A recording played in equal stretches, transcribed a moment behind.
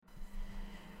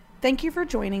Thank you for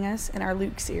joining us in our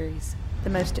Luke series, the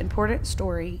most important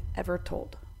story ever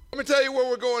told. Let me tell you where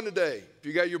we're going today. If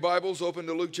you got your Bibles, open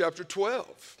to Luke chapter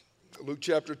 12. Luke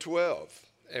chapter 12.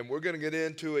 And we're going to get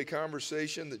into a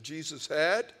conversation that Jesus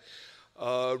had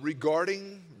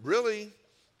regarding really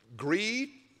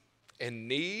greed and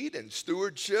need and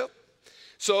stewardship.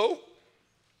 So,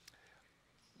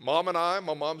 my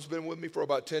mom's been with me for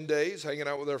about 10 days, hanging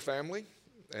out with her family.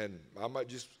 And I might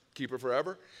just keep her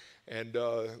forever and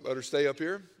let her stay up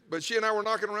here. But she and I were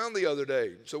knocking around the other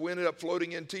day. So we ended up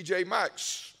floating in TJ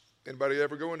Maxx. Anybody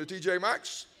ever go into TJ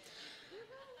Maxx?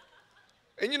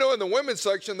 And you know, in the women's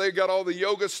section, they got all the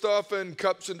yoga stuff and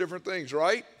cups and different things,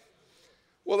 right?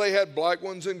 Well, they had black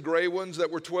ones and gray ones that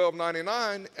were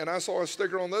 $12.99, and I saw a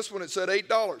sticker on this one that said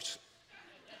 $8.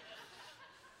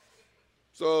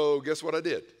 So guess what I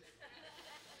did?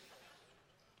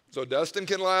 So Dustin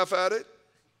can laugh at it.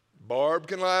 Barb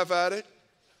can laugh at it.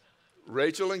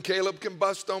 Rachel and Caleb can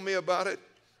bust on me about it.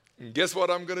 And guess what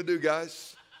I'm going to do,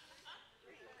 guys?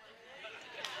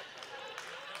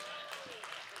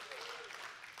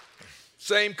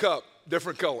 Same cup,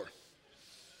 different color.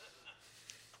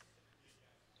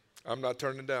 I'm not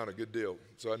turning down a good deal,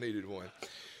 so I needed one.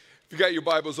 If you got your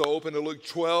Bibles open to Luke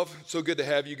 12, so good to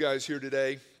have you guys here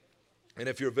today. And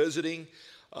if you're visiting,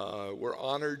 we're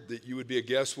honored that you would be a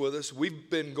guest with us. We've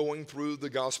been going through the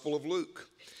Gospel of Luke.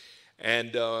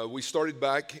 And we started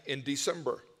back in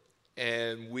December.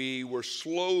 And we were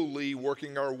slowly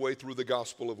working our way through the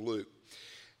Gospel of Luke.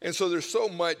 And so there's so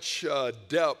much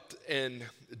depth and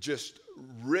just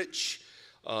rich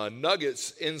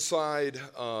nuggets inside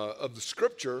of the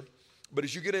Scripture. But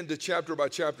as you get into chapter by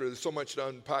chapter, there's so much to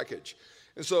unpackage.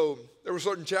 And so there were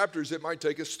certain chapters that might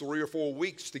take us 3 or 4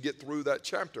 weeks to get through that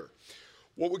chapter.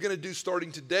 What we're going to do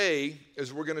starting today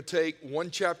is we're going to take one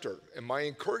chapter. And my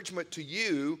encouragement to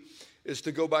you is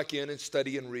to go back in and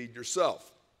study and read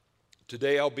yourself.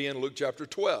 Today I'll be in Luke chapter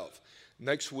 12.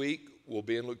 Next week we'll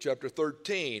be in Luke chapter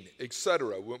 13,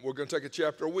 etc. We're going to take a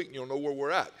chapter a week and you'll know where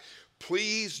we're at.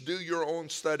 Please do your own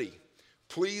study.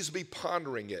 Please be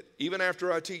pondering it. Even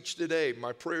after I teach today,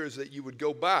 my prayer is that you would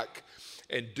go back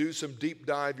and do some deep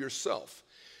dive yourself.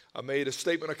 I made a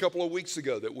statement a couple of weeks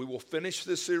ago that we will finish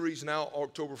this series now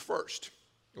October 1st,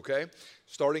 okay?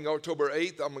 Starting October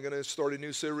 8th, I'm going to start a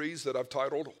new series that I've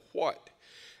titled, What?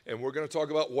 And we're going to talk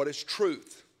about what is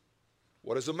truth,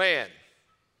 what is a man,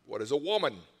 what is a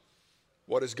woman,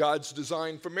 what is God's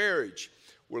design for marriage.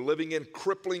 We're living in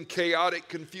crippling, chaotic,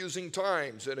 confusing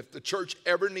times, and if the church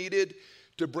ever needed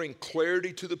to bring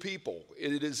clarity to the people,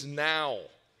 it is now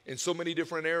in so many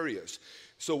different areas.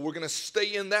 So we're going to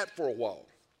stay in that for a while.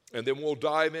 And then we'll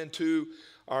dive into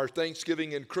our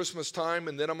Thanksgiving and Christmas time,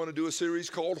 and then I'm going to do a series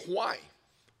called Why?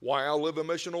 Why I live a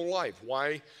missional life.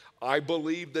 Why I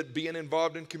believe that being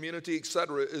involved in community,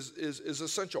 etc., is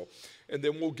essential. And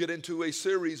then we'll get into a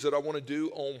series that I want to do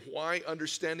on why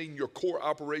understanding your core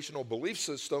operational belief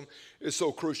system is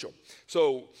so crucial.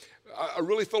 So I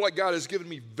really feel like God has given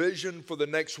me vision for the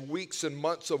next weeks and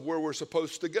months of where we're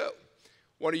supposed to go.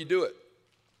 Why do you do it?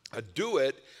 I do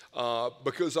it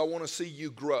because I want to see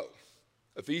you grow.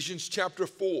 Ephesians chapter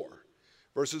 4,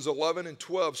 verses 11 and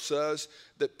 12 says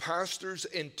that pastors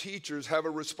and teachers have a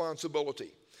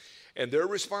responsibility. And their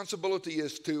responsibility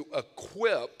is to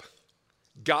equip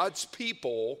God's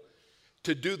people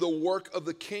to do the work of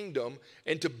the kingdom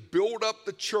and to build up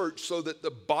the church so that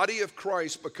the body of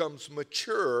Christ becomes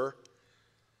mature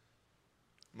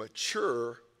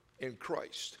in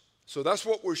Christ. So that's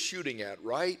what we're shooting at,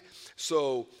 right?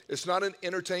 So it's not an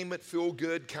entertainment,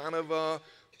 feel-good kind of a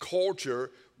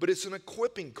culture, but it's an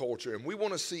equipping culture. And we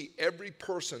want to see every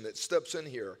person that steps in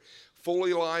here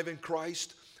fully alive in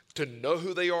Christ, to know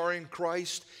who they are in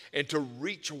Christ, and to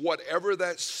reach whatever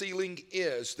that ceiling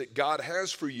is that God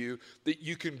has for you that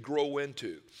you can grow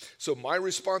into. So my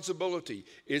responsibility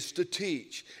is to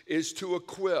teach, is to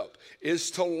equip,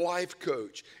 is to life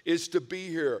coach, is to be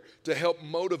here to help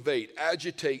motivate,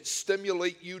 agitate,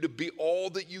 stimulate you to be all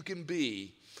that you can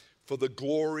be for the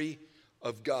glory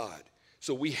of God.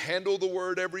 So we handle the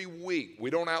word every week.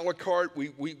 We don't a la carte.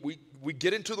 We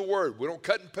get into the word. We don't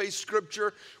cut and paste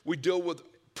scripture. We deal with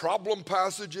problem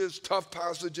passages, tough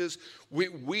passages.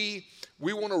 We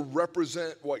want to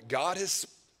represent what God has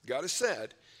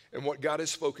said and what God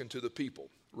has spoken to the people,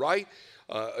 right?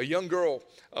 A young girl,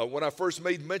 when I first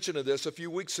made mention of this a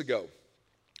few weeks ago,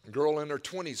 a girl in her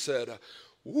 20s said,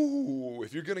 ooh,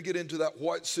 if you're going to get into that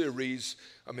what series,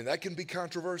 I mean, that can be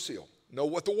controversial. No,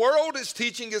 what the world is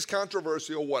teaching is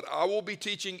controversial. What I will be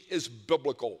teaching is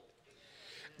biblical.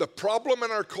 The problem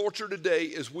in our culture today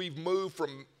is we've moved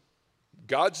from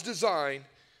God's design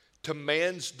to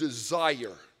man's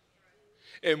desire.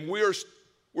 And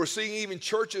we're seeing even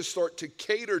churches start to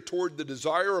cater toward the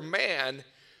desire of man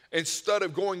instead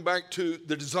of going back to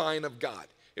the design of God.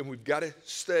 And we've got to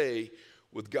stay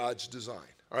with God's design.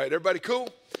 All right, everybody cool?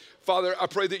 Father, I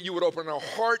pray that you would open our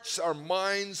hearts, our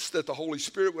minds, that the Holy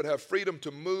Spirit would have freedom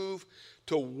to move,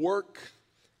 to work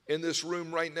in this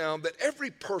room right now, that every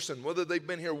person, whether they've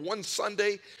been here one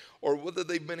Sunday or whether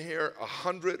they've been here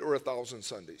 100 or 1,000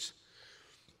 Sundays,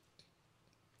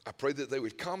 I pray that they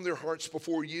would calm their hearts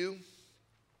before you,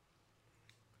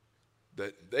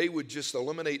 that they would just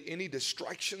eliminate any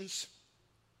distractions,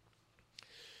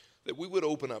 that we would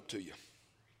open up to you,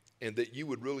 and that you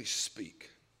would really speak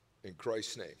in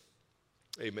Christ's name.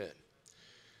 Amen.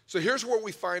 So here's where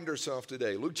we find ourselves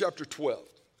today, Luke chapter 12.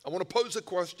 I want to pose a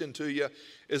question to you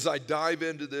as I dive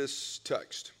into this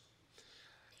text.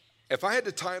 If I had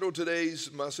to title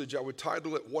today's message, I would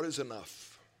title it, What is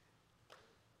Enough?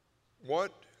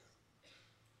 What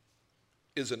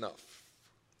is enough?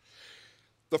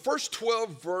 The first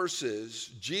 12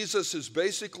 verses, Jesus has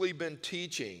basically been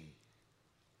teaching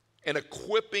and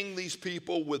equipping these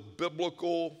people with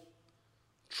biblical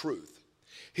truth.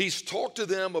 He's talked to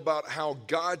them about how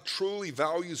God truly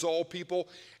values all people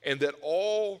and that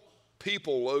all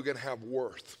people, Logan, have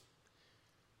worth.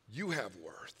 You have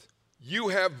worth. You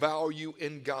have value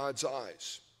in God's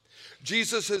eyes.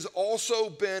 Jesus has also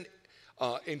been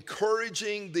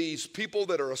encouraging these people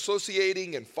that are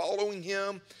associating and following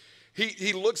him.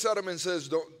 He looks at them and says,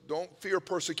 don't fear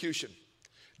persecution.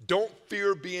 Don't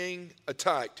fear being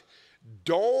attacked.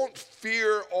 Don't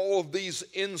fear all of these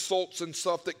insults and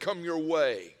stuff that come your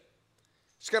way.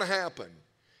 It's going to happen.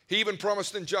 He even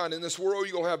promised in John, in this world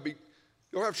you'll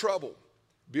have trouble.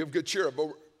 Be of good cheer,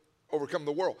 overcome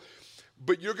the world.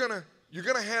 But you're going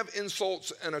to have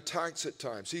insults and attacks at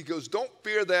times. He goes, don't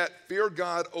fear that. Fear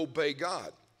God, obey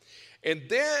God. And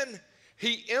then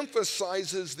he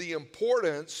emphasizes the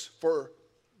importance for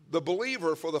the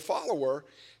believer, for the follower.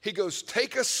 He goes,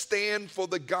 take a stand for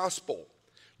the gospel.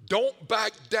 Don't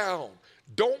back down.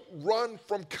 Don't run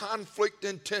from conflict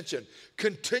and tension.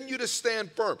 Continue to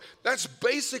stand firm. That's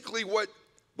basically what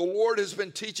the Lord has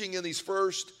been teaching in these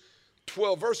first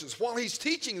 12 verses. While he's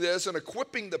teaching this and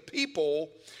equipping the people,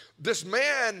 this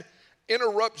man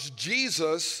interrupts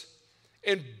Jesus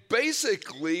and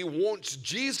basically wants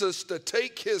Jesus to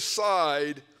take his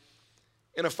side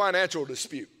in a financial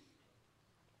dispute.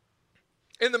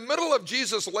 In the middle of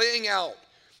Jesus laying out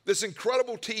this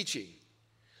incredible teaching,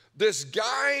 this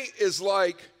guy is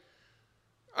like,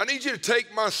 I need you to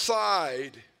take my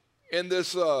side in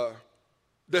this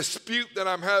dispute that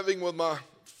I'm having with my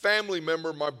family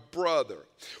member, my brother.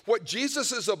 What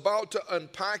Jesus is about to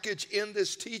unpackage in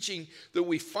this teaching that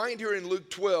we find here in Luke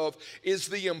 12 is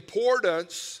the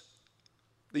importance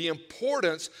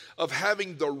of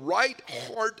having the right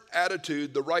heart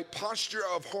attitude, the right posture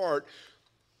of heart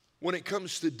when it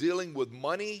comes to dealing with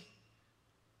money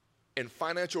and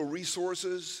financial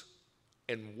resources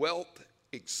and wealth,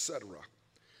 etc.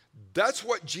 That's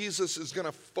what Jesus is going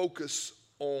to focus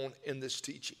on in this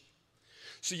teaching.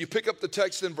 So you pick up the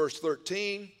text in verse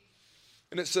 13,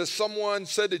 and it says, someone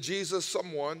said to Jesus,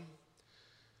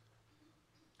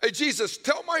 hey, Jesus,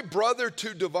 tell my brother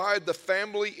to divide the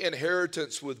family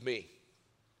inheritance with me.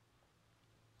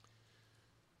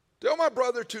 Tell my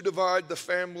brother to divide the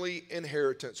family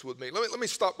inheritance with me. Let me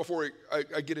stop before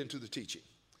I get into the teaching.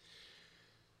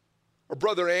 Our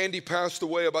brother Andy passed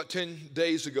away about 10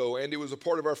 days ago. Andy was a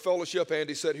part of our fellowship.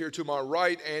 Andy sat here to my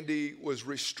right. Andy was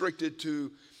restricted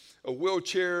to a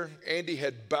wheelchair. Andy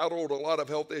had battled a lot of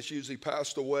health issues. He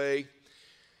passed away.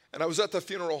 And I was at the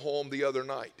funeral home the other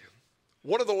night.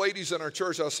 One of the ladies in our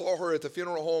church, I saw her at the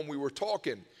funeral home. We were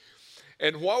talking.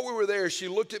 And while we were there, she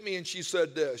looked at me and she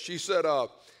said this. She said,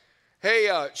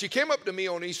 she came up to me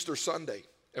on Easter Sunday.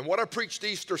 And when I preached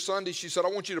Easter Sunday, she said, I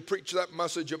want you to preach that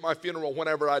message at my funeral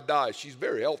whenever I die. She's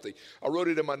very healthy. I wrote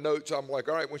it in my notes. I'm like,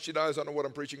 all right, when she dies, I know what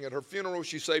I'm preaching at her funeral.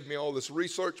 She saved me all this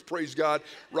research. Praise God.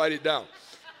 Write it down.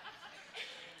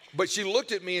 But she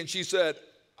looked at me and she said,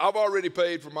 I've already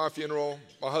paid for my funeral.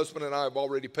 My husband and I have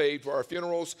already paid for our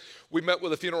funerals. We met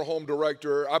with a funeral home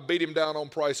director. I beat him down on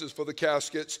prices for the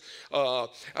caskets.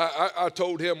 I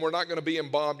told him we're not going to be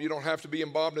embalmed. You don't have to be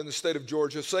embalmed in the state of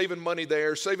Georgia. Saving money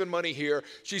there, saving money here.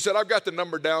 She said, I've got the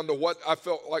number down to what I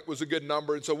felt like was a good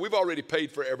number, and so we've already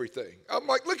paid for everything. I'm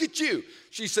like, look at you.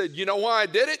 She said, you know why I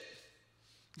did it?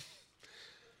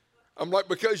 I'm like,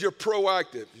 because you're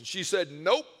proactive. And she said,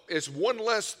 nope, it's one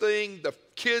less thing the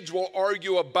kids will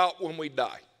argue about when we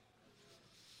die.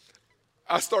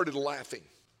 I started laughing.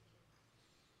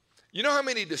 You know how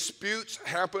many disputes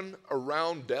happen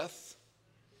around death?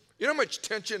 You know how much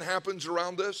tension happens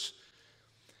around this?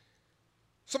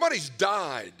 Somebody's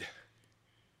died.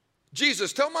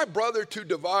 Jesus, tell my brother to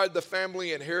divide the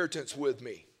family inheritance with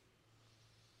me.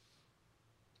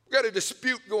 We've got a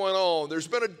dispute going on. There's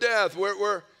been a death.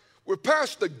 We're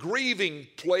past the grieving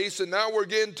place, and now we're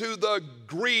getting to the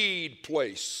greed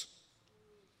place.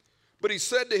 But he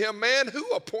said to him, man, who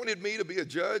appointed me to be a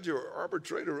judge or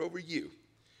arbitrator over you?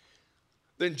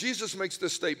 Then Jesus makes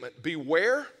this statement,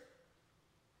 beware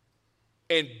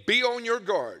and be on your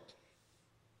guard.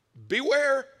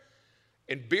 Beware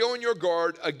and be on your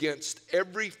guard against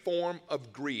every form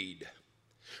of greed.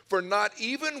 For not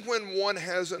even when one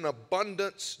has an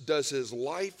abundance does his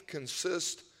life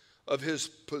consist of his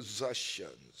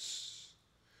possessions.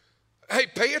 Hey,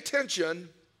 pay attention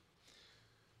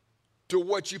to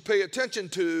what you pay attention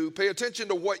to. Pay attention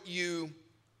to what you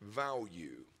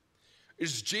value.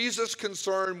 Is Jesus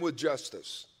concerned with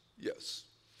justice? Yes.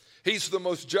 He's the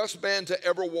most just man to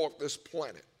ever walk this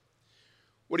planet.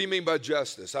 What do you mean by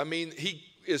justice? I mean, he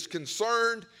is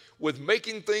concerned with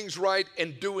making things right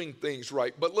and doing things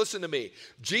right. But listen to me.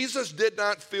 Jesus did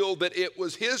not feel that it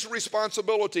was his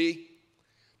responsibility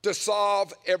to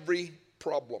solve every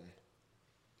problem.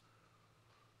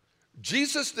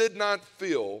 Jesus did not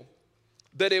feel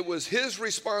that it was his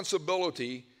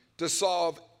responsibility to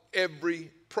solve every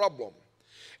problem.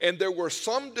 And there were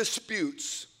some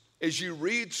disputes, as you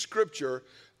read Scripture,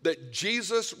 that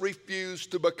Jesus refused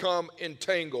to become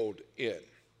entangled in.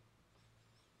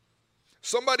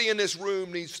 Somebody in this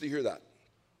room needs to hear that.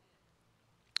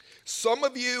 Some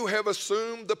of you have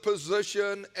assumed the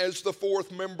position as the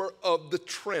fourth member of the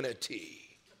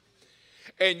Trinity.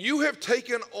 And you have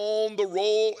taken on the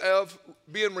role of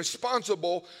being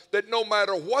responsible that no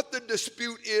matter what the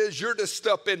dispute is, you're to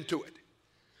step into it.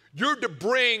 You're to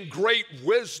bring great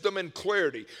wisdom and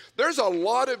clarity. There's a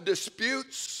lot of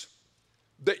disputes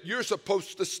that you're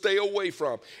supposed to stay away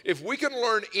from. If we can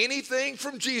learn anything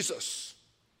from Jesus,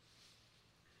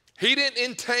 he didn't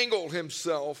entangle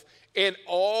himself in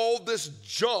all this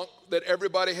junk that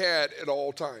everybody had at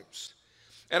all times.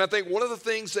 And I think one of the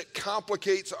things that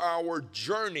complicates our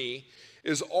journey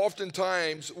is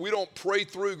oftentimes we don't pray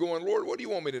through going, Lord, what do you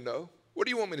want me to know? What do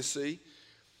you want me to see?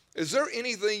 Is there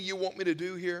anything you want me to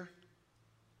do here?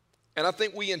 And I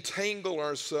think we entangle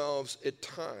ourselves at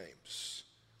times,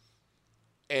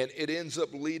 and it ends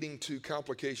up leading to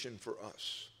complication for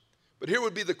us. But here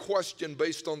would be the question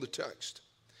based on the text.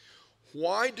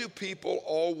 Why do people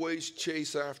always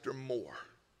chase after more?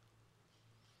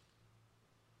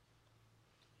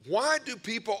 Why do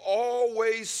people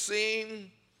always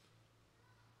seem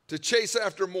to chase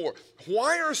after more?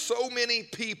 Why are so many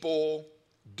people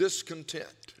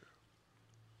discontent?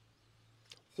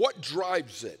 What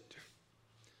drives it?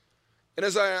 And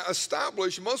as I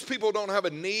established, most people don't have a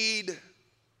need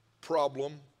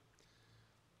problem.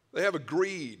 They have a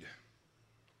greed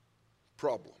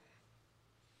problem.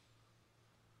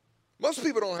 Most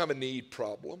people don't have a need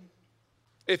problem.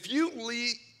 If you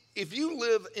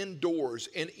live indoors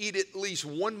and eat at least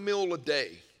one meal a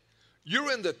day,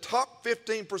 you're in the top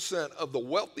 15% of the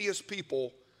wealthiest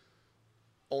people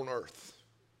on earth.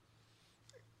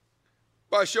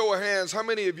 By show of hands, how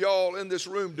many of y'all in this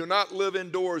room do not live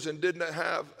indoors and did not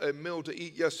have a meal to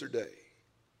eat yesterday?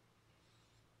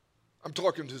 I'm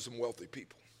talking to some wealthy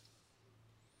people.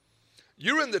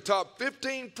 You're in the top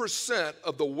 15%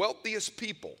 of the wealthiest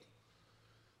people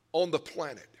on the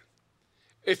planet.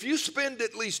 If you spend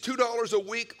at least $2 a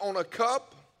week on a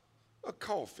cup of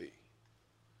coffee,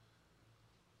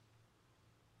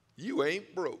 you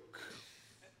ain't broke.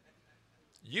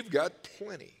 You've got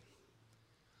plenty.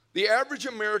 The average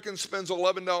American spends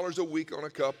 $11 a week on a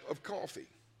cup of coffee.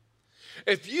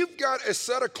 If you've got a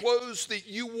set of clothes that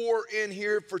you wore in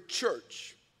here for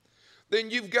church,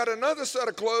 then you've got another set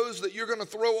of clothes that you're going to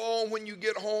throw on when you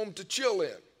get home to chill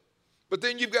in. But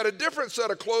then you've got a different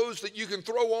set of clothes that you can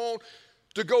throw on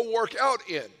to go work out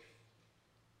in.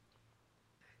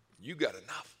 You got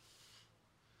enough.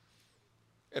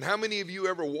 And how many of you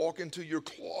ever walk into your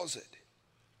closet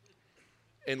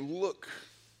and look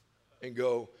and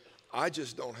go, I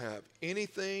just don't have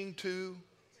anything to,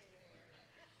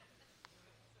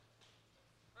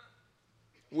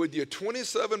 with your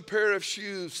 27 pair of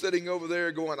shoes sitting over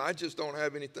there going, I just don't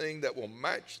have anything that will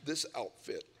match this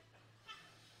outfit.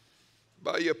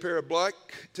 Buy you a pair of black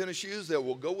tennis shoes that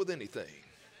will go with anything.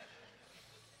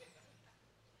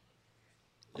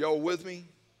 Y'all with me?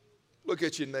 Look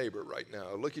at your neighbor right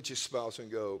now. Look at your spouse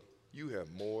and go, you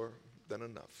have more than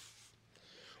enough.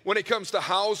 When it comes to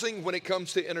housing, when it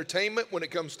comes to entertainment, when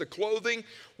it comes to clothing,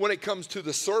 when it comes to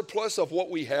the surplus of what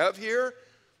we have here,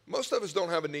 most of us don't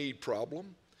have a need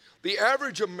problem. The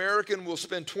average American will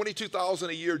spend $22,000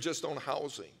 a year just on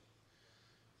housing.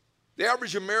 The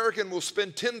average American will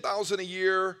spend $10,000 a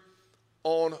year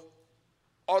on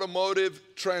automotive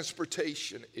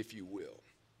transportation, if you will.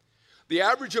 The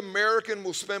average American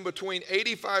will spend between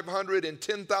 $8,500 and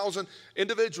 $10,000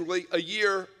 individually a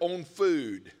year on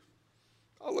food.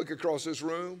 I look across this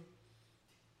room.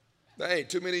 There ain't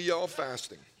too many of y'all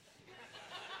fasting.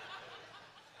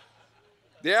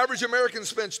 The average American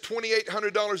spends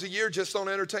 $2,800 a year just on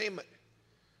entertainment,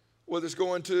 whether it's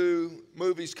going to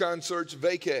movies, concerts,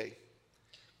 vacay.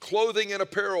 Clothing and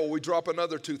apparel, we drop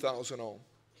another $2,000 on.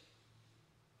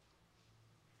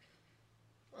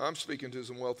 I'm speaking to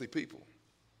some wealthy people.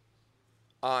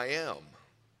 I am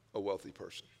a wealthy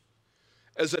person.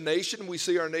 As a nation, we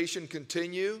see our nation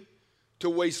continue to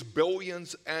waste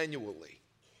billions annually.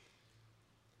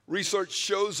 Research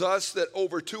shows us that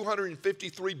over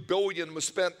 $253 billion was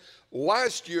spent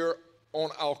last year on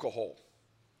alcohol.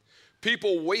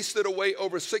 People wasted away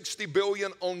over $60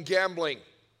 billion on gambling.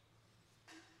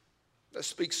 That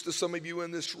speaks to some of you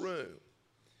in this room.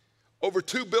 Over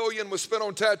 $2 billion was spent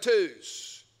on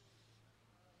tattoos.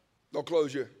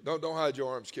 Don't hide your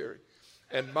arms, Carrie.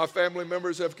 And my family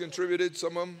members have contributed,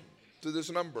 some of them, to this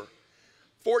number.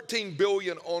 $14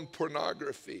 billion on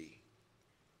pornography.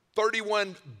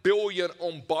 $31 billion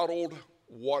on bottled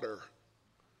water.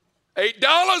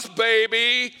 $8,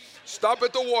 baby. Stop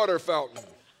at the water fountain.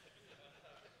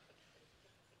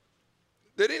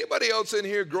 Did anybody else in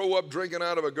here grow up drinking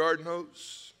out of a garden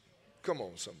hose? Come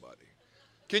on, somebody.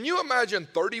 Can you imagine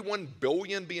 $31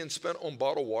 billion being spent on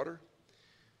bottled water?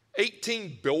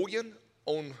 $18 billion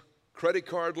on credit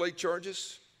card late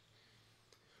charges?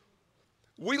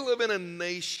 We live in a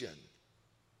nation,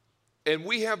 and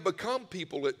we have become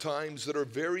people at times that are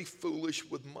very foolish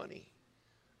with money,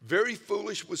 very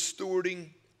foolish with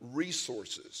stewarding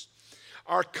resources.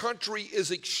 Our country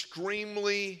is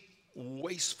extremely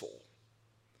wasteful.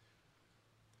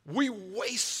 We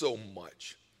waste so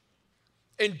much.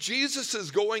 And Jesus is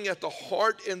going at the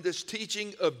heart in this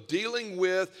teaching of dealing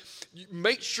with,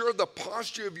 make sure the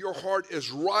posture of your heart is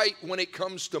right when it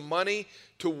comes to money,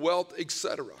 to wealth,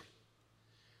 etc.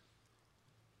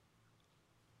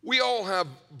 We all have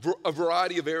a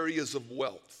variety of areas of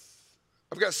wealth.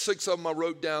 I've got 6 of them I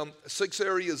wrote down, 6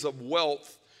 areas of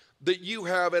wealth that you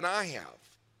have and I have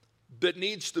that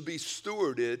needs to be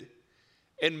stewarded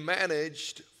and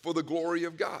managed for the glory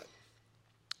of God.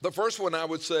 The first one I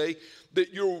would say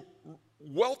that you're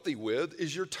wealthy with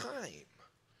is your time.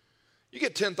 You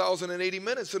get 10,080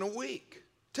 minutes in a week,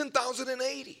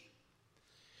 10,080.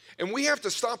 And we have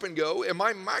to stop and go, am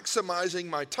I maximizing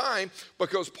my time?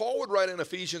 Because Paul would write in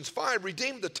Ephesians 5,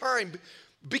 redeem the time.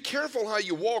 Be careful how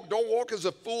you walk. Don't walk as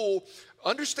a fool.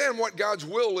 Understand what God's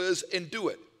will is and do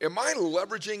it. Am I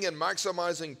leveraging and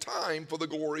maximizing time for the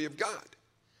glory of God?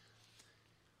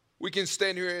 We can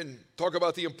stand here and talk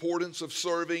about the importance of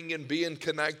serving and being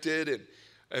connected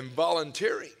and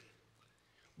volunteering.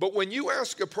 But when you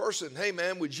ask a person, hey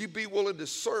man, would you be willing to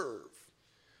serve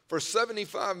for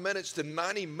 75 minutes to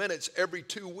 90 minutes every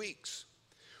 2 weeks?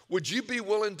 Would you be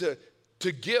willing to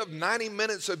give 90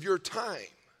 minutes of your time?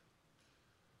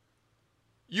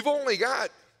 You've only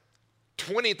got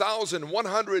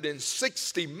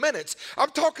 20,160 minutes.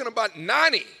 I'm talking about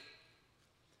 90.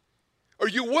 Are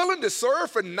you willing to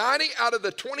serve for 90 out of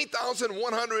the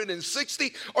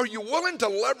 20,160? Are you willing to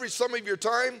leverage some of your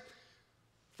time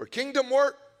for kingdom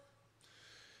work?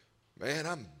 Man,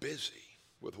 I'm busy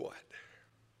with what?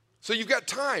 So you've got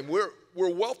time. We're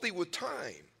wealthy with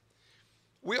time.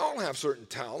 We all have certain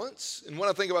talents. And when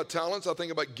I think about talents, I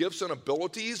think about gifts and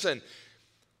abilities. And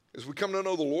as we come to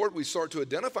know the Lord, we start to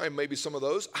identify maybe some of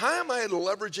those. How am I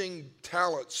leveraging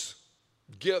talents,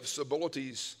 gifts,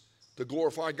 abilities to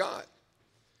glorify God?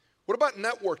 What about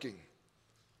networking?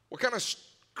 What kind of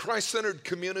Christ-centered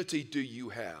community do you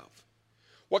have?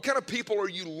 What kind of people are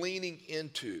you leaning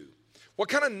into? What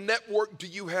kind of network do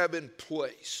you have in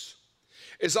place?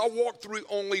 As I walked through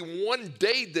only one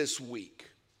day this week,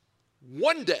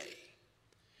 one day,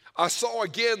 I saw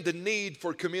again the need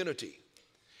for community.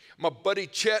 My buddy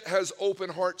Chet has open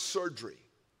heart surgery.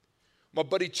 My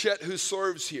buddy Chet, who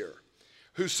serves here,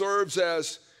 who serves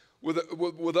as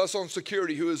with us on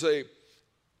security, who is a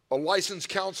licensed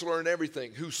counselor and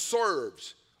everything, who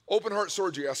serves open heart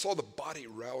surgery. I saw the body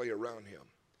rally around him.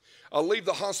 I leave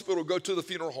the hospital, go to the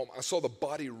funeral home. I saw the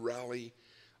body rally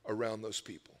around those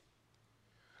people.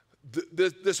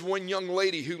 This one young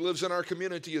lady who lives in our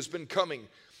community has been coming.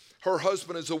 Her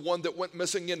husband is the one that went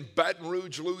missing in Baton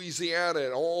Rouge, Louisiana,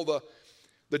 and all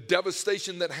the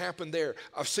devastation that happened there.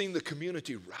 I've seen the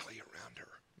community rally around her.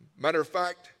 Matter of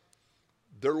fact,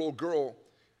 their little girl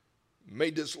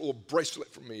made this little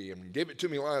bracelet for me and gave it to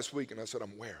me last week, and I said,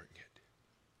 I'm wearing it.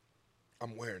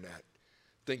 I'm wearing that,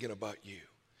 thinking about you.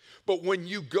 But when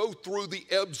you go through the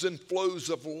ebbs and flows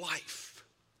of life,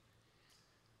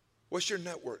 what's your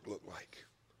network look like?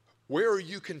 Where are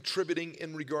you contributing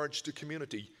in regards to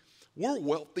community? We're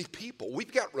wealthy people.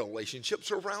 We've got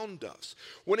relationships around us.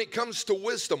 When it comes to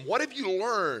wisdom, what have you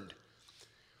learned?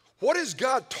 What has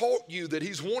God taught you that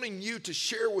he's wanting you to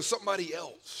share with somebody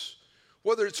else?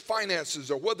 Whether it's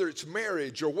finances or whether it's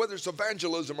marriage or whether it's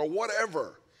evangelism or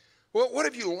whatever. What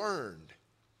have you learned?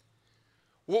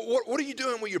 What are you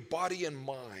doing with your body and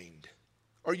mind?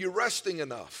 Are you resting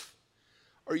enough?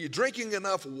 Are you drinking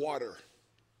enough water?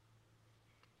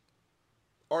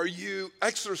 Are you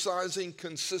exercising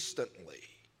consistently?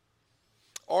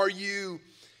 Are you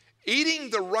eating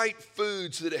the right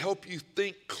foods that help you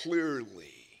think clearly?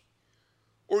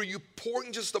 Or are you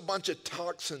pouring just a bunch of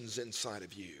toxins inside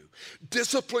of you?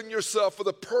 Discipline yourself for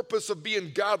the purpose of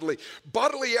being godly.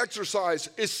 Bodily exercise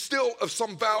is still of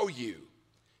some value.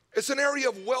 It's an area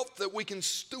of wealth that we can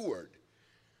steward.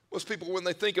 Most people, when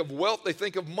they think of wealth, they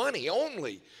think of money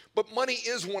only. But money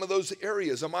is one of those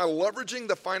areas. Am I leveraging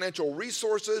the financial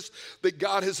resources that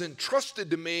God has entrusted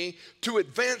to me to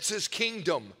advance his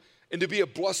kingdom and to be a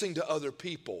blessing to other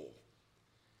people?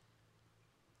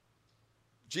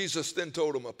 Jesus then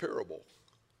told him a parable,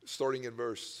 starting in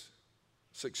verse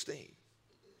 16.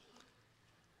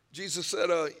 Jesus said,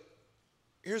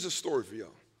 here's a story for y'all.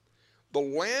 The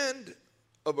land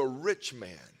of a rich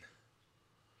man,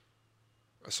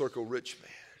 I circle rich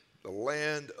man, the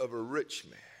land of a rich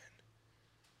man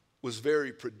was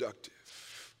very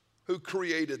productive. Who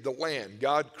created the land?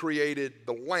 God created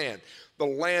the land. The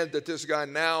land that this guy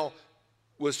now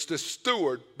was to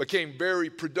steward became very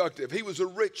productive. He was a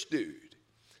rich dude.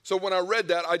 So when I read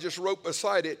that, I just wrote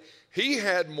beside it, he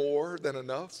had more than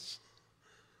enough.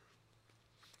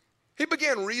 He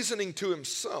began reasoning to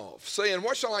himself, saying,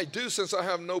 what shall I do since I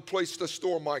have no place to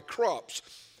store my crops?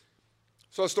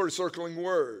 So I started circling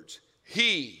words.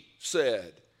 He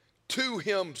said to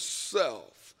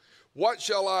himself, what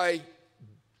shall I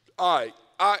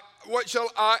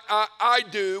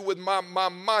do with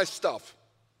my stuff?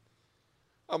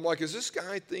 I'm like, is this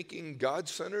guy thinking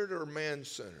God-centered or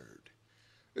man-centered?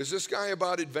 Is this guy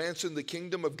about advancing the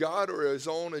kingdom of God or his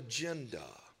own agenda?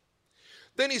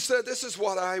 Then he said, this is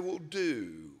what I will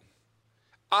do.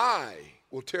 I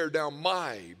will tear down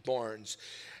my barns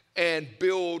and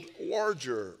build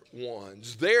larger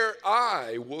ones. There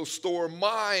I will store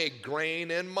my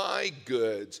grain and my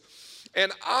goods.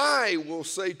 And I will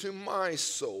say to my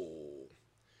soul,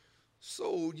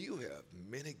 soul, you have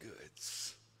many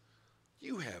goods.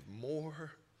 You have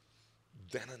more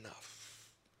than enough.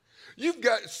 You've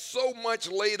got so much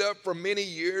laid up for many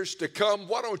years to come.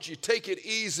 Why don't you take it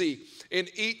easy and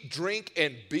eat, drink,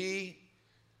 and be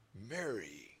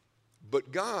merry?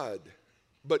 But God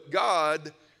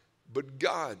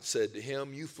said to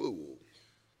him, you fool.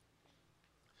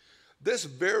 This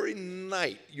very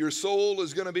night, your soul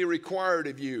is going to be required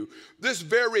of you. This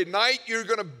very night, you're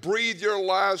going to breathe your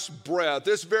last breath.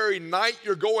 This very night,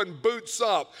 you're going boots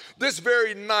up. This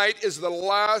very night is the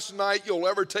last night you'll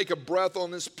ever take a breath on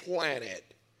this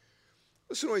planet.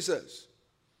 Listen to what he says.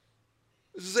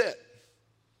 This is it.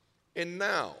 And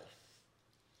now,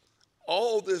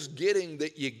 all this getting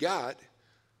that you got,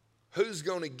 who's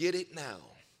going to get it now?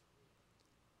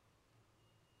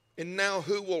 And now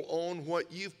who will own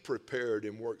what you've prepared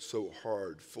and worked so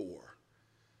hard for?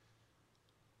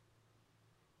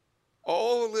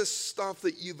 All of this stuff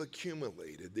that you've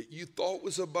accumulated, that you thought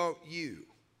was about you,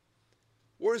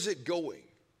 where's it going?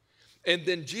 And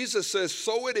then Jesus says,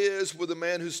 so it is with a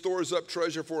man who stores up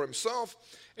treasure for himself,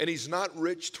 and he's not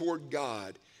rich toward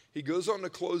God. He goes on to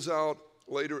close out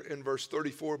later in verse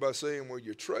 34 by saying, where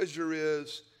your treasure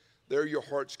is, there your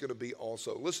heart's going to be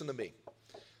also. Listen to me.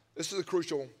 This is a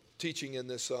crucial teaching in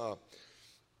this,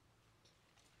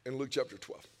 in Luke chapter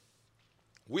 12.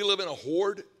 We live in a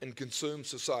hoard and consume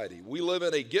society. We live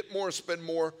in a get more, spend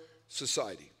more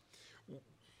society.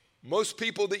 Most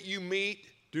people that you meet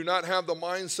do not have the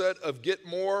mindset of get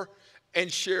more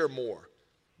and share more.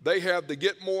 They have the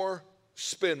get more,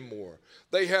 spend more.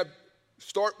 They have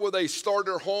start with a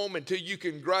starter home until you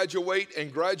can graduate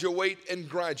and graduate and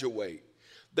graduate.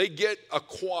 They get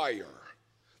acquire.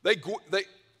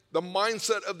 The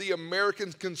mindset of the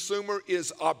American consumer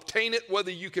is obtain it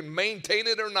whether you can maintain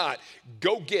it or not.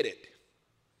 Go get it.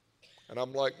 And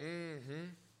I'm like,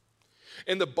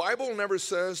 And the Bible never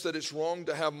says that it's wrong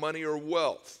to have money or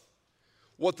wealth.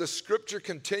 What the scripture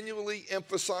continually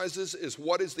emphasizes is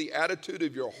what is the attitude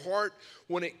of your heart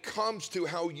when it comes to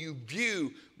how you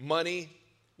view money,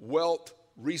 wealth,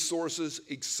 resources,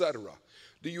 etc.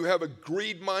 Do you have a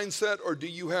greed mindset, or do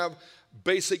you have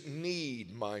basic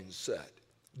need mindset?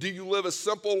 Do you live a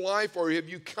simple life, or have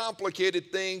you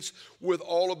complicated things with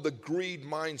all of the greed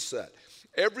mindset?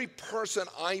 Every person,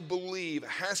 I believe,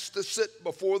 has to sit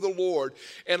before the Lord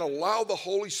and allow the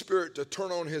Holy Spirit to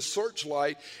turn on his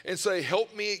searchlight and say,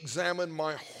 help me examine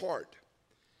my heart.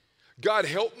 God,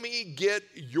 help me get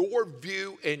your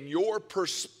view and your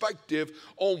perspective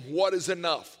on what is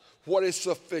enough, what is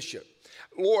sufficient.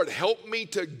 Lord, help me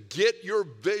to get your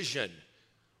vision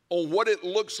on what it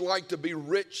looks like to be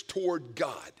rich toward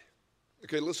God.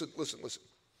 Okay, listen.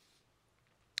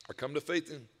 I come to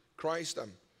faith in Christ.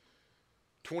 I'm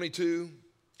 22,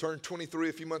 turned 23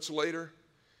 a few months later.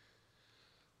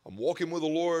 I'm walking with the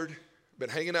Lord. Been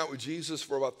hanging out with Jesus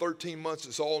for about 13 months.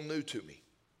 It's all new to me.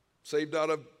 Saved out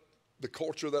of the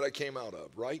culture that I came out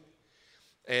of, right?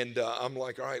 And I'm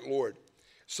like, all right, Lord.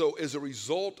 So as a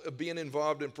result of being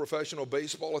involved in professional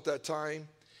baseball at that time,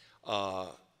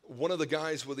 one of the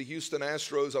guys with the Houston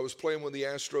Astros, I was playing with the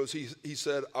Astros, he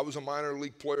said, I was a minor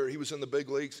league player. He was in the big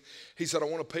leagues. He said, I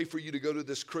want to pay for you to go to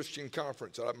this Christian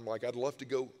conference. And I'm like, I'd love to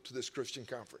go to this Christian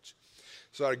conference.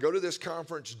 So I go to this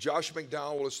conference. Josh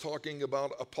McDowell is talking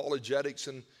about apologetics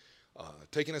and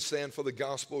taking a stand for the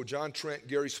gospel. John Trent,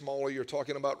 Gary Smalley are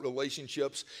talking about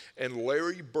relationships. And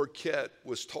Larry Burkett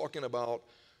was talking about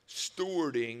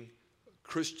stewarding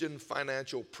Christian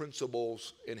financial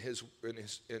principles in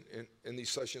these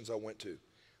sessions I went to.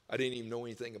 I didn't even know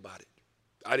anything about it.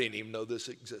 I didn't even know this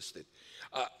existed.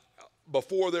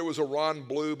 Before there was a Ron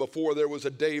Blue, before there was a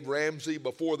Dave Ramsey,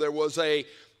 before there was a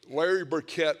Larry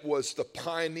Burkett was the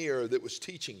pioneer that was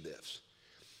teaching this.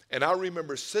 And I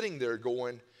remember sitting there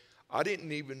going, I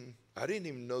didn't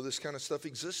even know this kind of stuff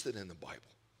existed in the Bible.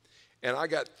 And I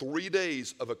got 3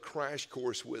 days of a crash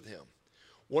course with him.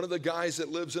 One of the guys that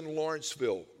lives in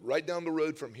Lawrenceville, right down the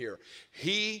road from here,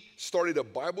 he started a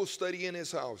Bible study in his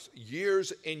house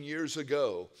years and years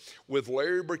ago with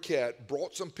Larry Burkett,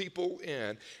 brought some people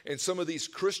in, and some of these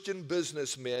Christian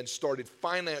businessmen started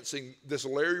financing this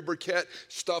Larry Burkett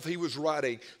stuff he was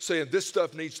writing, saying this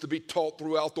stuff needs to be taught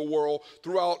throughout the world,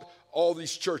 throughout all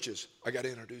these churches. I got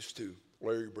introduced to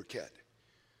Larry Burkett.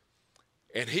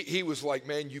 And he was like,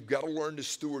 man, you've got to learn to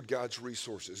steward God's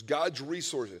resources. God's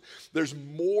resources. There's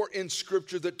more in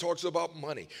Scripture that talks about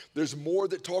money. There's more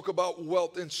that talk about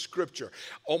wealth in Scripture.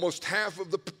 Almost half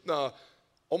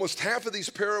of these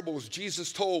parables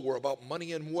Jesus told were about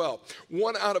money and wealth.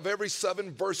 1 out of every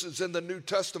 7 verses in the New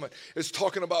Testament is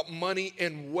talking about money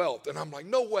and wealth. And I'm like,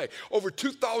 no way. Over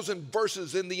 2,000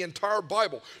 verses in the entire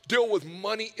Bible deal with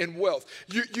money and wealth.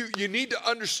 You need to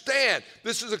understand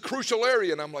this is a crucial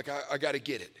area. And I'm like, I got to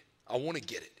get it. I want to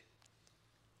get it.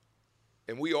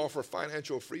 And we offer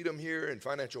financial freedom here and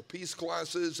financial peace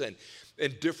classes and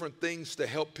different things to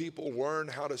help people learn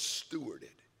how to steward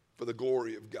it for the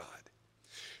glory of God.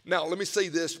 Now, let me say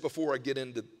this before I get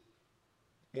into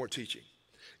more teaching.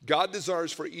 God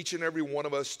desires for each and every one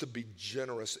of us to be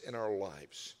generous in our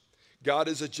lives. God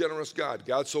is a generous God.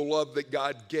 God so loved that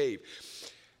God gave.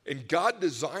 And God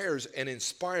desires and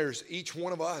inspires each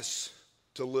one of us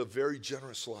to live very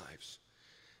generous lives.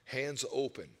 Hands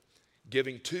open,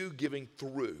 giving to, giving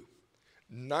through,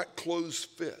 not closed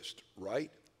fist, right?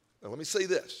 Now, let me say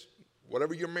this.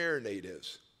 Whatever your marinade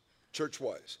is,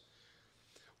 church-wise,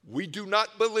 we do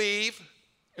not believe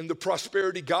in the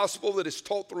prosperity gospel that is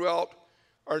taught throughout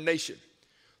our nation.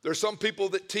 There are some people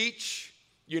that teach,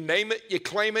 you name it, you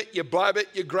claim it, you bribe it,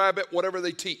 you grab it, whatever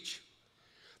they teach.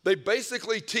 They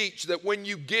basically teach that when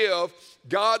you give,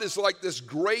 God is like this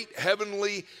great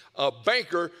heavenly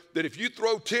banker that if you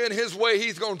throw 10 his way,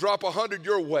 he's going to drop 100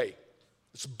 your way.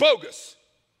 It's bogus.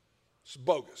 It's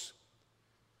bogus.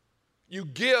 You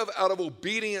give out of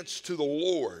obedience to the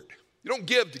Lord. You don't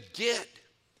give to get.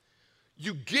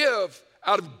 You give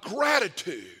out of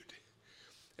gratitude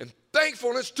and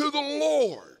thankfulness to the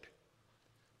Lord.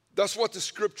 That's what the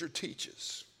Scripture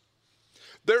teaches.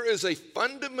 There is a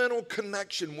fundamental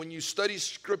connection when you study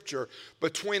Scripture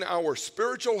between our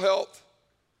spiritual health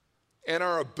and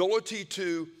our ability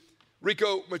to,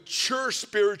 Rico, mature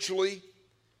spiritually.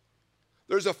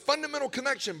 There's a fundamental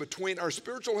connection between our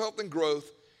spiritual health and growth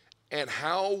and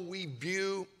how we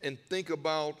view and think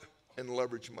about and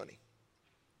leverage money.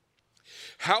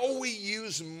 How we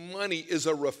use money is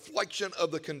a reflection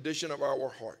of the condition of our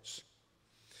hearts.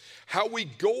 How we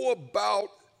go about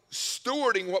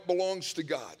stewarding what belongs to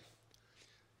God.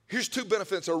 Here's 2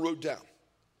 benefits I wrote down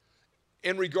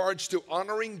in regards to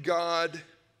honoring God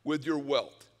with your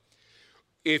wealth.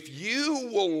 If you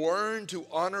will learn to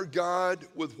honor God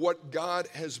with what God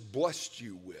has blessed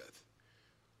you with,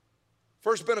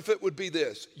 First benefit would be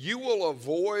this: you will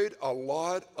avoid a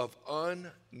lot of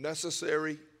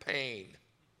unnecessary pain.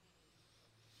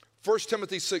 1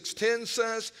 Timothy 6:10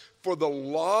 says, "For the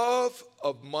love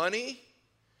of money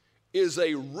is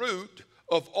a root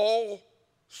of all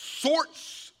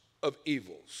sorts of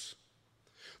evils."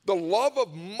 The love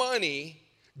of money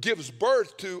gives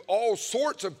birth to all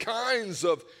sorts of kinds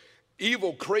of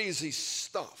evil, crazy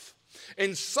stuff.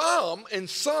 And some,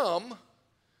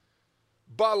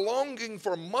 by longing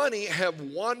for money, have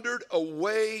wandered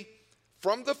away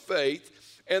from the faith,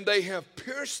 and they have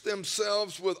pierced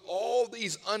themselves with all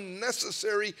these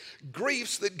unnecessary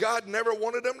griefs that God never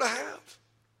wanted them to have.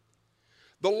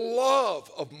 The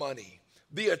love of money,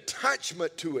 the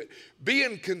attachment to it,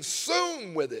 being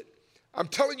consumed with it. I'm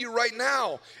telling you right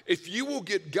now, if you will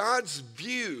get God's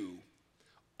view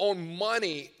on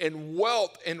money and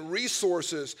wealth and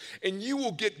resources, and you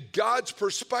will get God's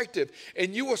perspective,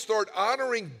 and you will start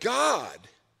honoring God,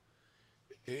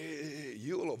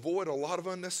 you will avoid a lot of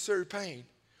unnecessary pain.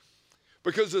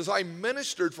 Because as I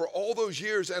ministered for all those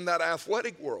years in that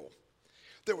athletic world,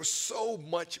 there was so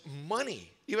much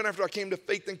money, even after I came to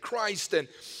faith in Christ. And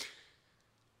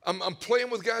I'm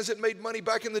playing with guys that made money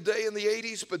back in the day in the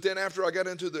 80s, but then after I got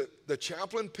into the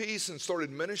chaplain piece and started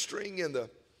ministering in the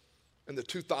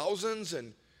 2000s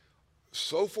and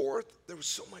so forth, there was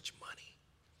so much money.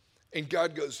 And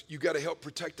God goes, you got to help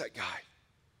protect that guy.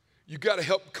 You got to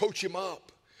help coach him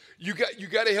up. You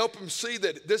got to help him see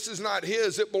that this is not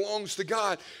his, it belongs to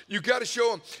God. You got to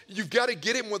show him, you've got to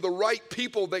get him with the right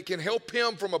people that can help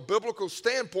him from a biblical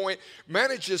standpoint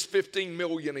manage this $15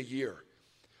 million a year.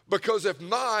 Because if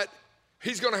not,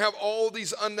 he's going to have all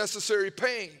these unnecessary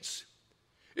pains.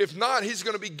 If not, he's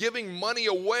going to be giving money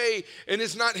away, and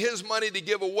it's not his money to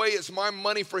give away, it's my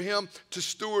money for him to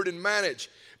steward and manage.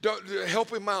 Don't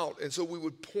help him out. And so we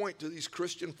would point to these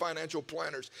Christian financial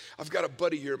planners. I've got a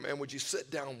buddy here, man. Would you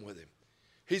sit down with him?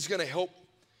 He's going to help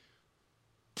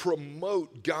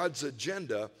promote God's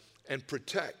agenda and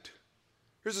protect.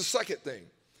 Here's the second thing.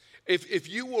 If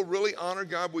you will really honor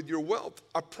God with your wealth,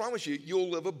 I promise you, you'll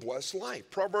live a blessed life.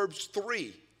 Proverbs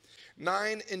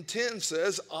 3:9-10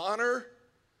 says, honor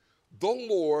the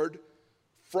Lord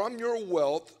from your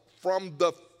wealth, from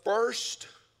the first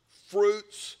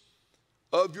fruits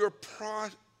of your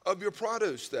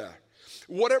produce there.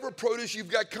 Whatever produce you've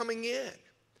got coming in,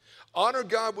 honor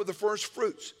God with the first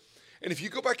fruits. And if you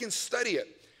go back and study it,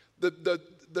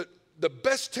 the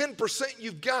best 10%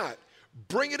 you've got,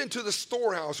 bring it into the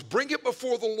storehouse. Bring it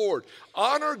before the Lord.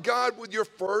 Honor God with your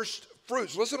first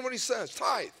fruits. Listen to what he says.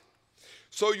 Tithe.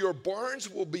 So your barns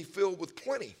will be filled with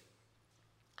plenty,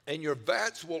 and your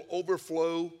vats will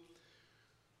overflow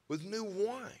with new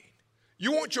wine.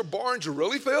 You want your barns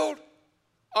really filled?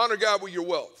 Honor God with your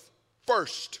wealth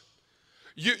first.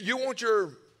 You want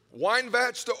your wine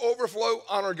vats to overflow?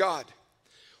 Honor God.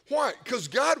 Why? Because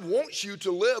God wants you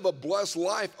to live a blessed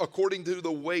life according to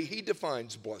the way he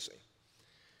defines blessing.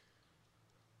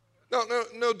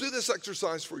 No, do this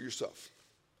exercise for yourself.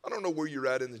 I don't know where you're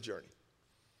at in the journey.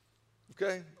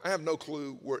 Okay? I have no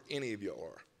clue where any of you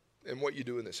are and what you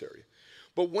do in this area.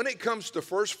 But when it comes to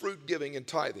first fruit giving and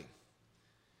tithing,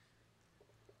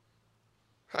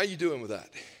 how you doing with that?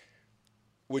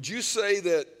 Would you say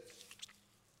that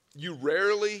you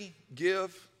rarely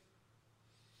give?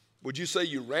 Would you say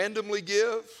you randomly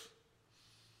give?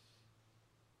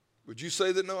 Would you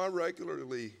say that, no, I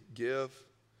regularly give?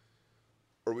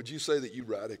 Or would you say that you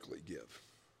radically give?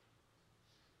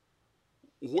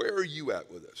 Where are you at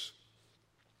with this?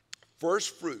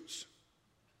 First fruits,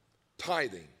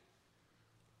 tithing.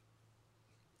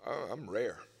 I'm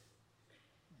rare.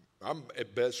 I'm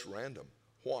at best random.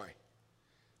 Why?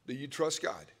 Do you trust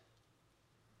God?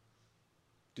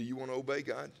 Do you want to obey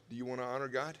God? Do you want to honor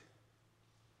God?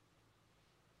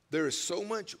 There is so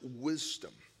much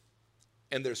wisdom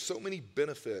and there's so many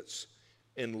benefits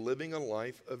in living a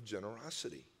life of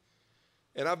generosity.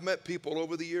 And I've met people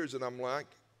over the years and I'm like,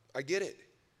 I get it.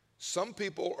 Some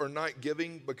people are not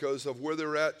giving because of where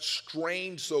they're at,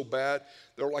 strained so bad.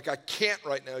 They're like, I can't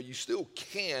right now. You still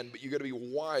can, but you got to be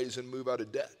wise and move out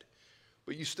of debt.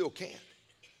 But you still can.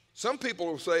 Some people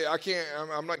will say, I can't,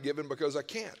 I'm not giving because I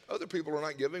can't. Other people are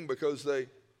not giving because they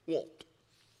won't.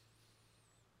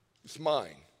 It's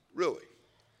mine, really.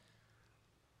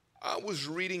 I was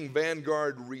reading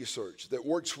Vanguard research that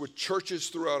works with churches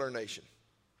throughout our nation.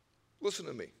 Listen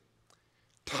to me.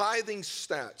 Tithing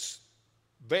stats.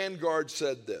 Vanguard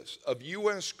said this. Of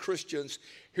U.S. Christians,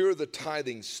 here are the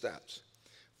tithing stats.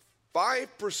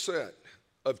 5%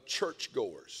 of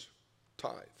churchgoers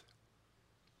tithe.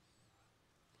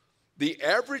 The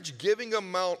average giving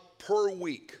amount per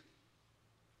week,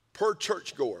 per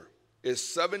churchgoer, is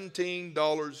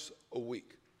 $17 a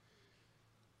week.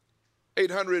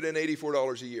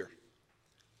 $884 a year.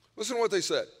 Listen to what they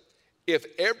said. If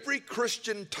every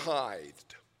Christian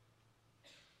tithed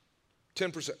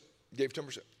 10%, gave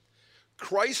 10%,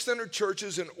 Christ-centered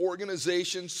churches and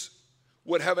organizations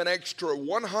would have an extra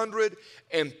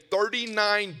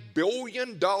 $139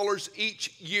 billion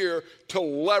each year to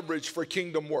leverage for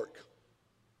kingdom work.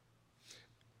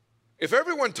 If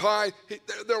everyone tithed,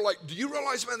 they're like, do you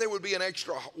realize, man, there would be an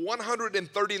extra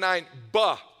 $139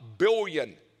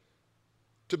 billion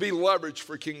to be leveraged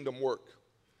for kingdom work.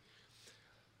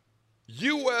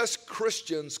 U.S.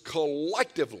 Christians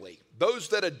collectively, those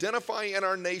that identify in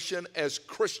our nation as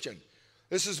Christian,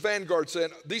 this is Vanguard saying,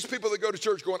 these people that go to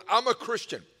church going, I'm a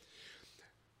Christian.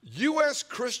 U.S.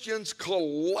 Christians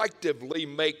collectively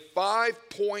make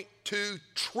 $5.2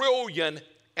 trillion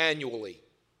annually.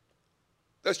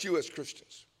 That's U.S.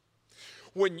 Christians.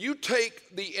 When you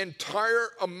take the entire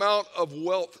amount of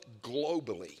wealth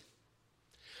globally,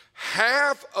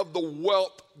 half of the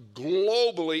wealth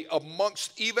globally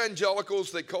amongst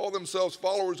evangelicals that call themselves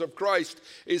followers of Christ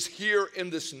is here in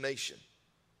this nation.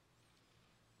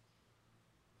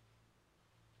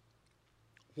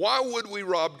 Why would we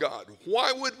rob God?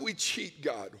 Why would we cheat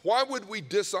God? Why would we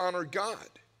dishonor God?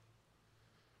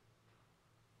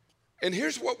 And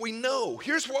here's what we know.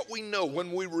 Here's what we know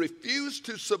when we refuse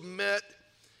to submit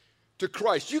to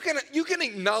Christ. You can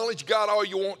acknowledge God all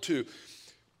you want to.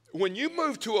 When you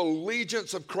move to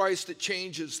allegiance of Christ, it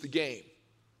changes the game.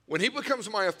 When he becomes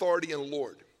my authority and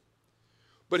Lord.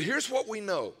 But here's what we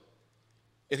know.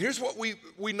 And here's what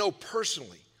we know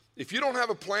personally. If you don't have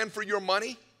a plan for your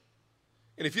money,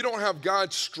 and if you don't have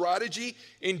God's strategy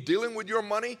in dealing with your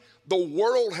money, the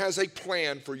world has a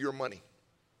plan for your money.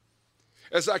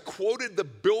 As I quoted the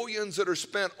billions that are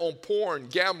spent on porn,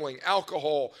 gambling,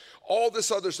 alcohol, all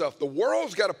this other stuff, the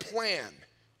world's got a plan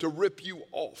to rip you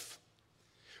off.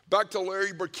 Back to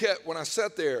Larry Burkett, when I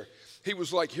sat there, he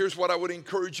was like, here's what I would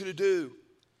encourage you to do.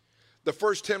 The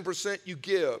first 10% you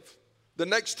give. The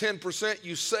next 10%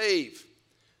 you save.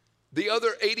 The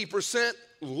other 80%,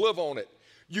 live on it.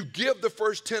 You give the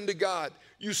first 10 to God.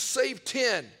 You save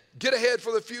 10. Get ahead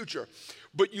for the future.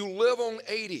 But you live on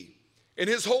 80. And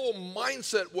his whole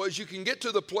mindset was you can get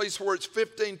to the place where it's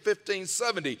 15, 15,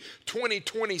 70, 20,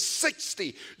 20,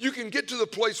 60. You can get to the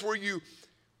place where you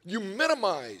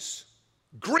minimize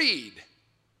greed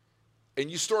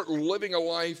and you start living a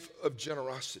life of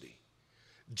generosity.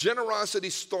 Generosity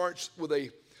starts with a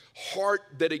heart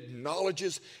that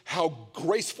acknowledges how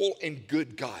graceful and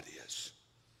good God is.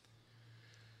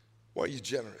 Why are you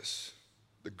generous?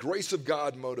 The grace of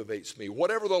God motivates me.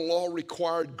 Whatever the law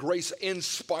required, grace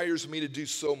inspires me to do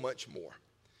so much more.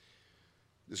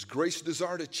 Does grace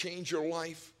desire to change your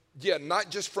life? Yeah, not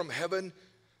just from heaven,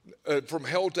 from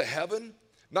hell to heaven,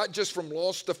 not just from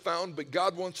lost to found, but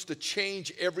God wants to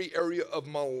change every area of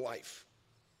my life.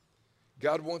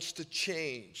 God wants to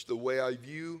change the way I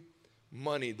view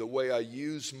money, the way I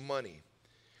use money.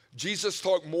 Jesus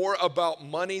talked more about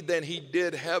money than he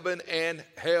did heaven and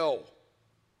hell.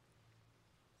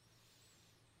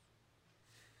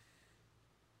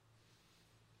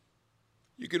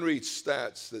 You can read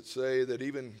stats that say that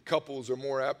even couples are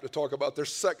more apt to talk about their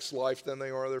sex life than they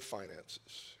are their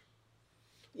finances.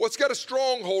 What's got a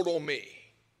stronghold on me?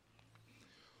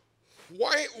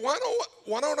 Why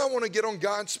don't I want to get on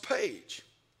God's page?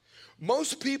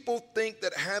 Most people think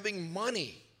that having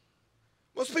money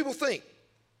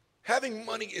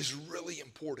is really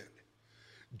important.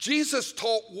 Jesus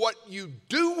taught what you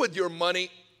do with your money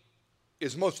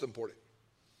is most important.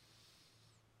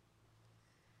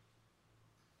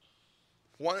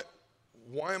 Why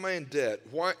am I in debt?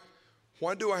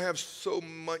 Why do I have so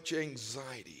much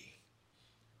anxiety?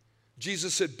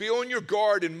 Jesus said, be on your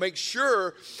guard and make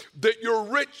sure that you're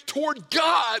rich toward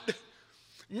God.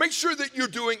 Make sure that you're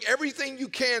doing everything you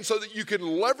can so that you can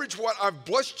leverage what I've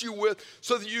blessed you with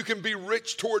so that you can be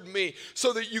rich toward me,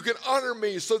 so that you can honor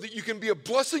me, so that you can be a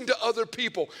blessing to other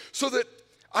people, so that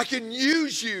I can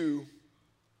use you.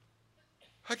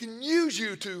 I can use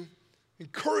you to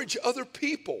encourage other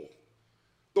people.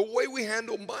 The way we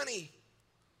handle money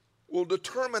will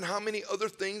determine how many other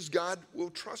things God will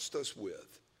trust us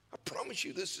with. I promise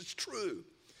you this is true.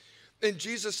 And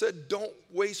Jesus said, don't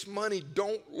waste money.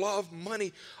 Don't love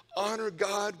money. Honor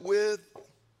God with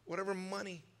whatever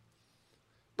money.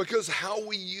 Because how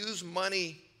we use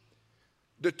money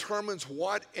determines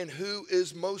what and who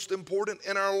is most important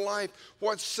in our life,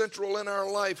 what's central in our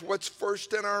life, what's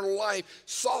first in our life.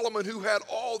 Solomon, who had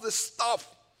all this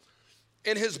stuff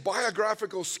in his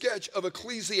biographical sketch of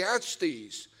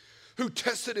Ecclesiastes, who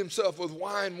tested himself with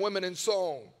wine, women, and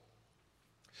song.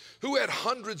 who had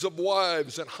hundreds of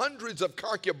wives and hundreds of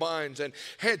concubines and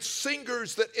had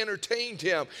singers that entertained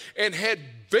him and had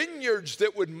vineyards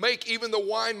that would make even the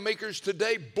winemakers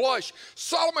today blush.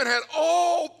 Solomon had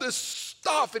all this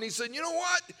stuff, and he said, you know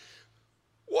what?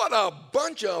 What a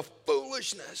bunch of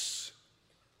foolishness.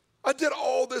 I did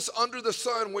all this under the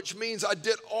sun, which means I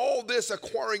did all this,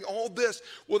 acquiring all this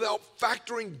without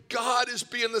factoring God as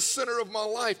being the center of my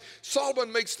life.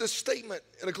 Solomon makes this statement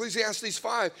in Ecclesiastes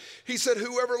 5. He said,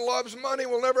 whoever loves money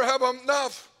will never have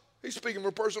enough. He's speaking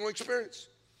from personal experience.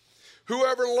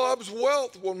 Whoever loves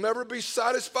wealth will never be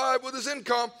satisfied with his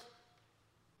income.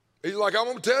 He's like, I'm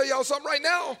going to tell y'all something right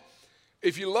now.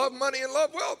 If you love money and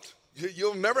love wealth,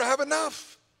 you'll never have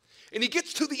enough. And he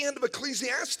gets to the end of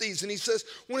Ecclesiastes and he says,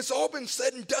 when it's all been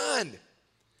said and done,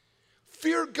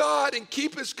 fear God and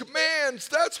keep his commands.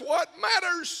 That's what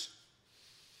matters.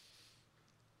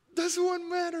 That's what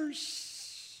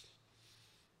matters.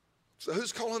 So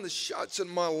who's calling the shots in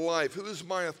my life? Who's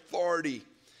my authority?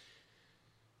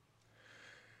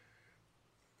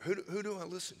 Who do I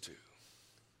listen to?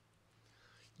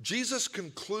 Jesus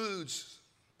concludes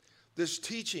this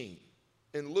teaching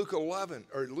in Luke 11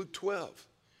 or Luke 12.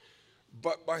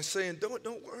 But by saying, don't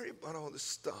worry about all this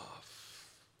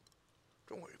stuff.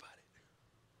 Don't worry about it.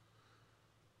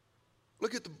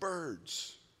 Look at the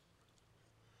birds.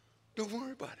 Don't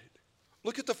worry about it.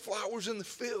 Look at the flowers in the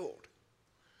field.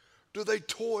 Do they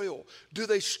toil? Do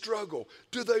they struggle?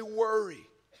 Do they worry?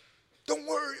 Don't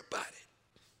worry about it.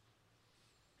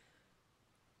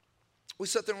 We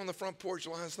sat there on the front porch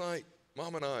last night,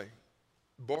 Mom and I,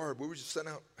 Barb, we were just sitting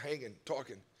out hanging,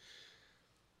 talking.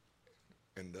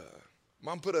 And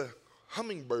Mom put a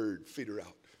hummingbird feeder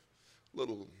out,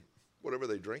 little, whatever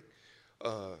they drink,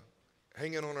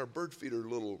 hanging on our bird feeder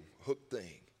little hook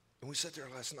thing. And we sat there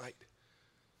last night,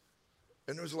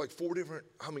 and there was like 4 different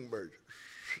hummingbirds.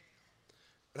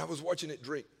 And I was watching it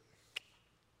drink,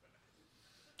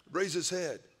 raise his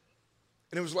head.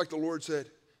 And it was like the Lord said,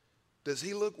 does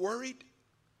he look worried?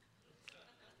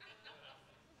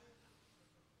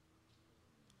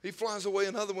 He flies away,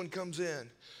 another one comes in.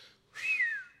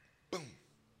 Boom.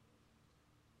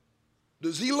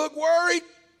 Does he look worried?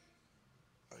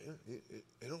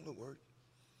 He don't look worried.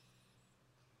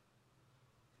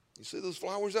 You see those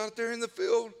flowers out there in the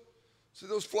field? See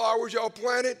those flowers y'all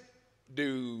planted?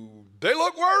 Do they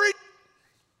look worried?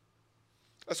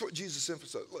 That's what Jesus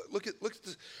emphasized.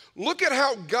 Look at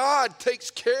how God takes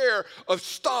care of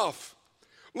stuff.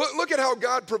 Look at how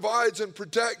God provides and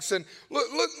protects. And look.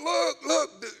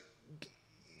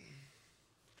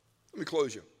 Let me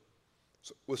close you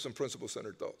with some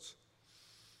principle-centered thoughts.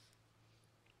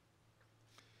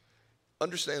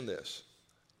 Understand this.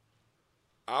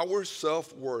 Our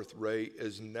self-worth, Ray,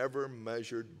 is never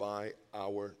measured by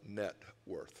our net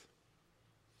worth.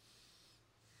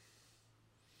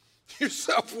 Your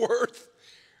self-worth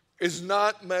is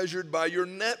not measured by your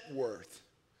net worth.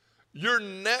 Your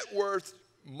net worth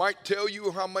might tell you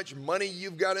how much money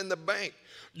you've got in the bank.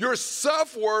 Your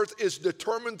self-worth is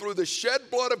determined through the shed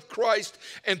blood of Christ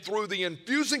and through the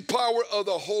infusing power of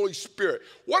the Holy Spirit.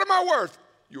 What am I worth?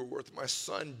 You're worth my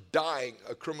son dying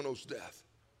a criminal's death.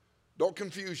 Don't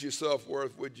confuse your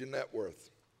self-worth with your net worth.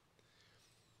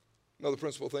 Another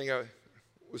principal thing I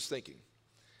was thinking.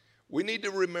 We need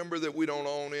to remember that we don't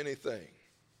own anything.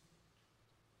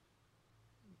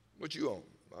 What you own?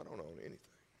 I don't own anything.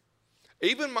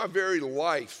 Even my very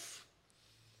life.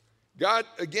 God,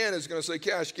 again, is going to say,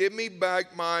 Cash, give me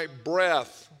back my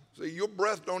breath. See, your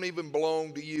breath don't even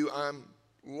belong to you. I'm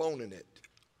loaning it.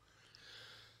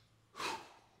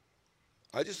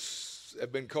 I just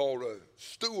have been called a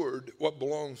steward, what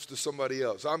belongs to somebody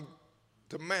else. I'm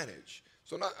to manage.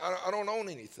 So I don't own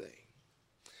anything.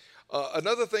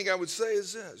 Another thing I would say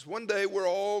is this. One day we're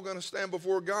all going to stand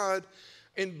before God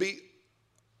and be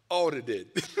audited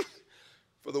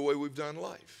for the way we've done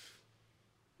life.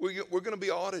 We're going to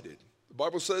be audited. The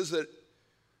Bible says that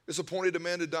it's appointed a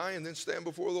man to die and then stand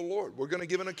before the Lord. We're going to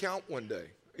give an account one day.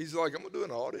 He's like, I'm going to do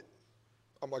an audit.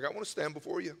 I'm like, I want to stand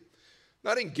before you.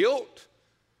 Not in guilt,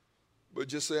 but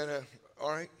just saying,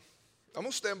 all right, I'm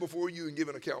going to stand before you and give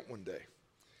an account one day.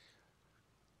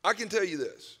 I can tell you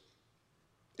this.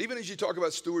 Even as you talk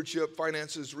about stewardship,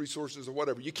 finances, resources, or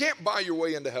whatever, you can't buy your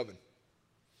way into heaven.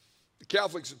 The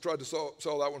Catholics have tried to sell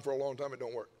that one for a long time. It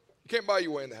don't work. You can't buy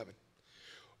your way into heaven.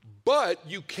 But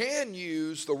you can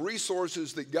use the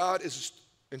resources that God has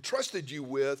entrusted you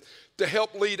with to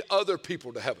help lead other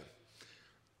people to heaven.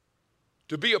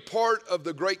 To be a part of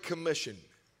the Great Commission.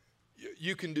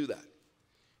 You can do that.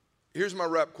 Here's my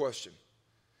wrap question.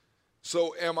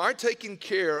 So am I taking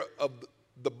care of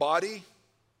the body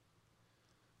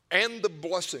and the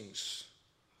blessings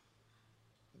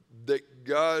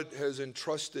God has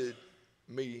entrusted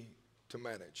me to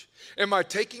manage? Am I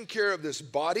taking care of this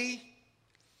body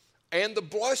and the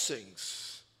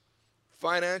blessings,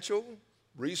 financial,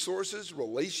 resources,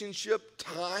 relationship,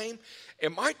 time?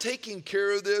 Am I taking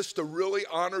care of this to really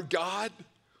honor God?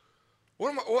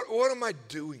 What am I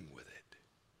doing with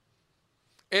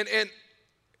it? And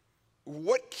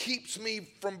what keeps me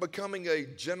from becoming a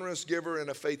generous giver and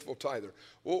a faithful tither?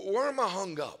 Well, where am I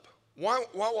hung up? Why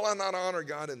will I not honor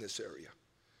God in this area?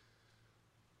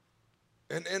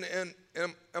 And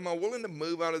am I willing to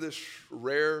move out of this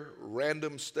rare,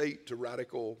 random state to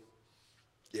radical,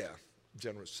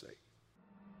 generous state?